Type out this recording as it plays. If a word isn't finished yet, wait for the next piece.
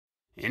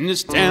In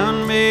this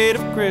town made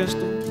of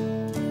crystal,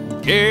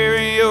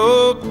 carry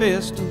your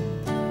pistol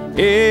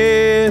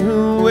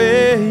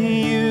everywhere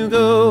you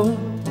go.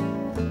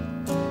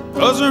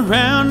 'Cause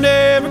around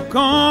every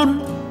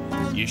corner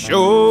you're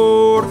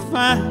sure to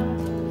find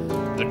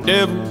the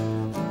devil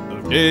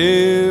of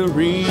Del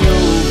Rio.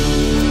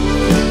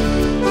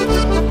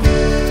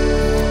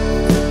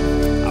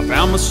 I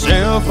found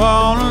myself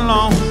all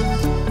alone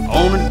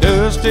on a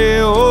dusty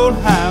old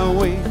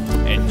highway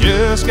and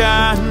just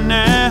gotten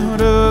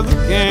out of the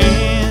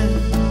can.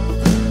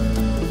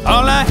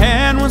 All I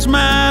had was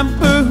my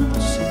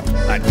boots,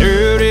 my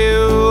dirty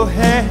old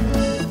hat,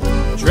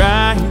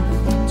 trying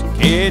to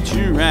catch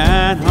a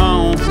ride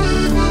home.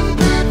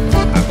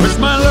 I pushed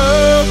my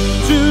luck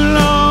too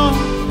long,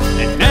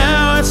 and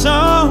now it's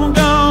all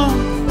gone.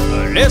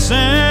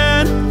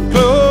 Listen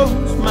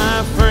close,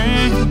 my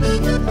friend.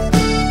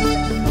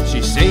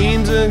 She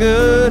seems a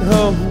good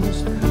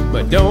host,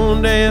 but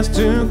don't dance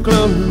too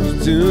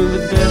close to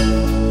the devil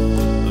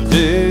of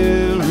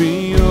Del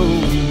Rio.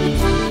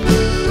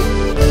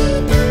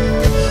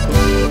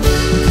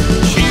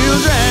 She'll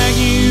drag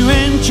you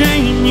and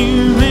chain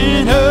you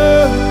and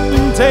up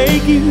and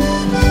take you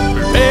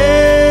for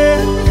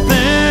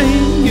everything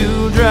you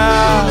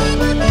drop.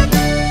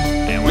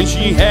 And when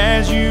she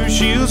has you,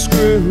 she'll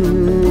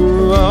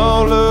screw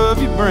all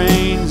of your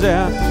brains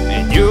out,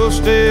 and you'll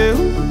still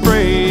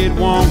pray it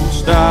won't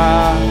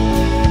stop.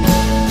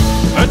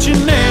 But you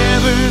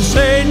never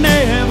say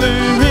never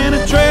in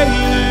a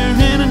trailer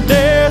in a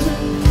desert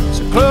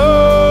so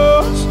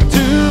close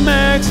to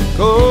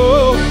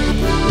Mexico.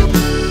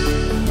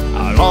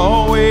 I'll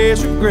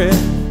always regret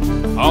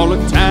all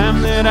the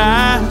time that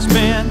I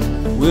spent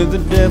with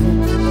the devil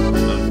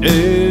of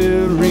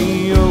Del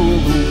Rio.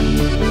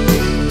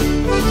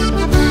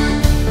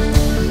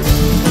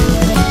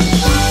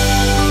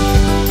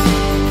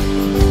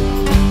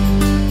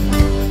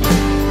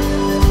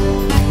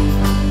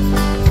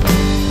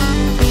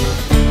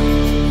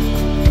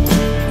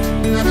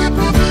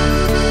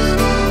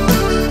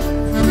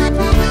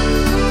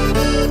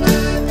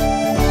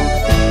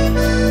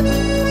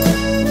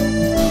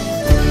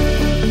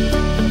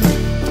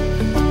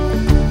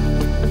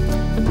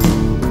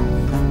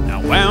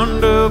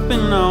 Up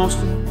in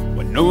Austin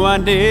with no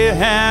idea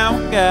how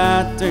I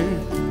got there,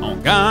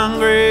 on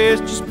Congress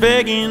just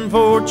begging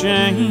for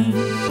change.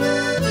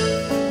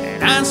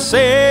 And I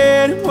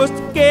said it was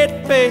to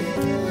get paid,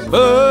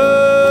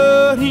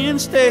 but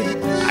instead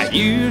I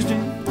used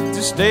it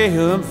to stay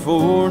up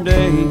 4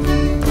 days.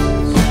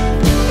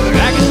 But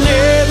I can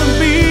never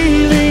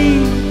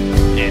believe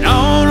in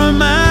all of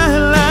my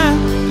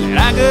life that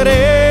I could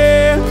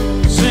ever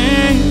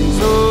sing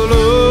so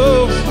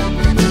low.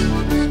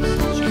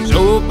 She's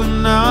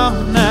open all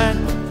night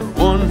for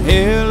one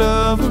hell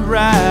of a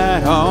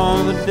ride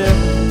on the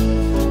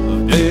devil of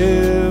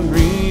Del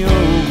Rio.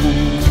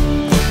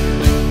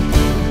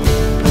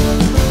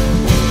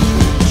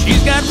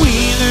 She's got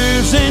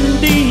wheelers and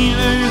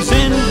dealers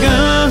and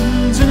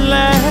guns and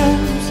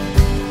laughs.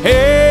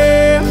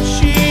 Hell,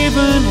 she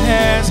even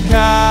has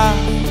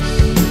cars.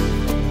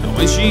 And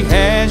when she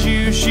has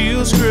you,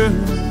 she'll screw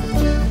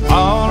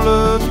all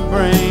of your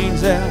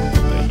brains out,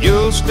 but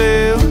you'll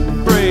still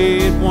pray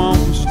it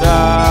won't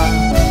stop.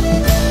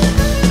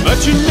 But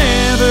you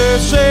never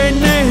say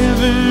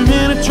never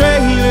in a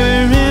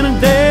trailer in a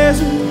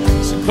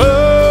desert so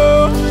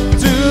close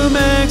to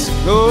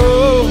Mexico.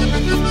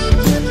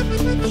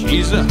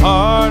 She's a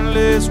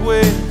heartless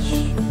witch,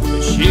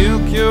 but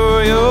she'll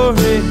cure your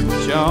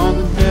itch on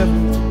the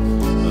devil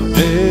of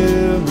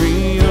Del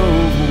Rio.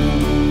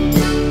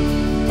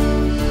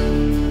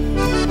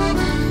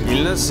 En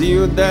la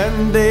ciudad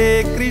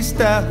de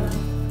cristal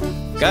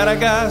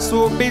carga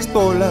su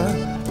pistola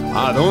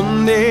a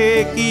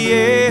donde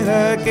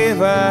quiera que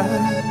va.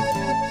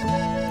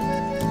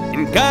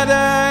 En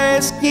cada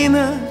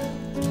esquina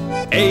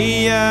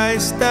ella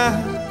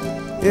está,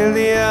 el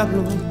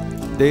diablo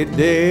de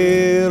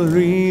Del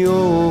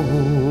Rio.